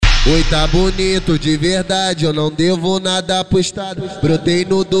Oi, tá bonito de verdade, eu não devo nada pro estado. Brotei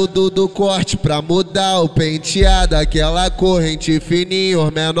no Dudu do corte pra mudar o penteado. Aquela corrente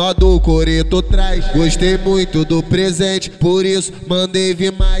fininho, menor do coreto traz. Gostei muito do presente, por isso mandei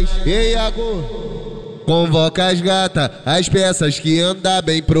vir mais. Ei, Yago, convoca as gatas, as peças que anda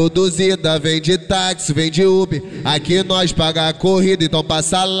bem produzida. Vem de táxi, vem de Uber, aqui nós paga a corrida. Então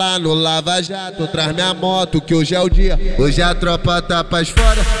passa lá no Lava Jato, traz minha moto que hoje é o dia. Hoje a tropa tá pras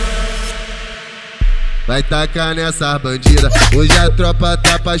fora, vai tacar nessa bandida. Hoje a tropa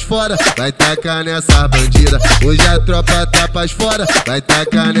tá pras fora, vai tacar nessa bandida. Hoje a tropa tá pras fora, vai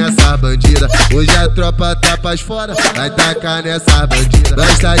tacar nessa bandida. Hoje a tropa tá pras fora, vai tacar nessa bandida.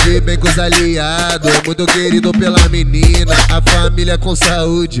 Nós tá de bem com os aliados, muito querido pela menina. A família com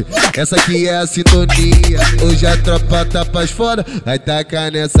saúde, essa aqui é a sintonia. Hoje a tropa tá pras fora, vai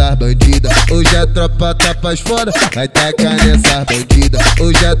tacar nessa bandida. Hoje a tropa tá pras fora, vai tacar nessa bandida.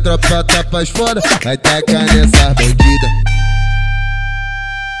 Hoje a tropa tá pras fora, vai tacar nessa bandida.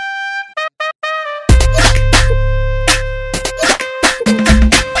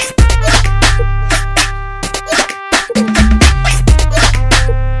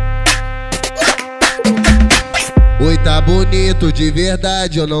 Oi, tá bonito de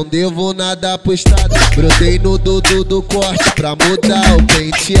verdade, eu não devo nada pro estado. Brotei no Dudu do corte pra mudar o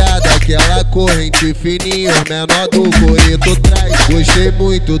penteado. Aquela corrente fininho, menor do coreto traz. Gostei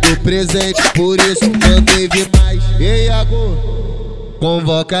muito do presente, por isso mandei vir mais. Ei, Yago,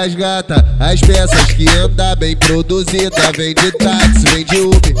 convoca as gatas, as peças que anda bem produzida. Vem de táxi, vem de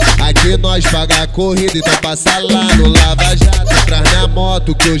Uber, aqui nós paga a corrida. Então passa lá no Lava Jato, traz minha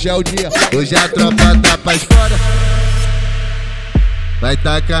moto que hoje é o dia. Hoje a tropa tá pras fora, vai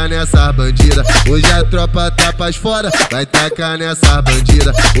tacar nessa bandida. Hoje a tropa tá pras fora, vai tacar nessa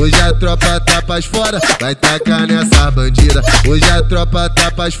bandida. Hoje a tropa tá pras fora, vai tacar nessa bandida. Hoje a tropa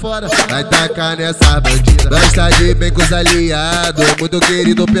tá pras fora, vai tacar nessa bandida. Nós tá de bem com os aliados, muito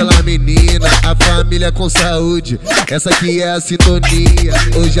querido pela menina. A família com saúde, essa aqui é a sintonia.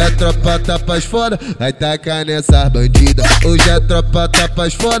 Hoje a tropa tá pras fora, vai tacar nessa bandida. Hoje a tropa tá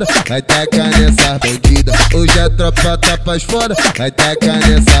pras fora, vai tacar nessa bandida. Hoje a tropa tá pras fora, vai tacar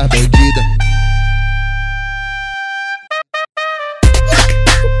nessa bandida.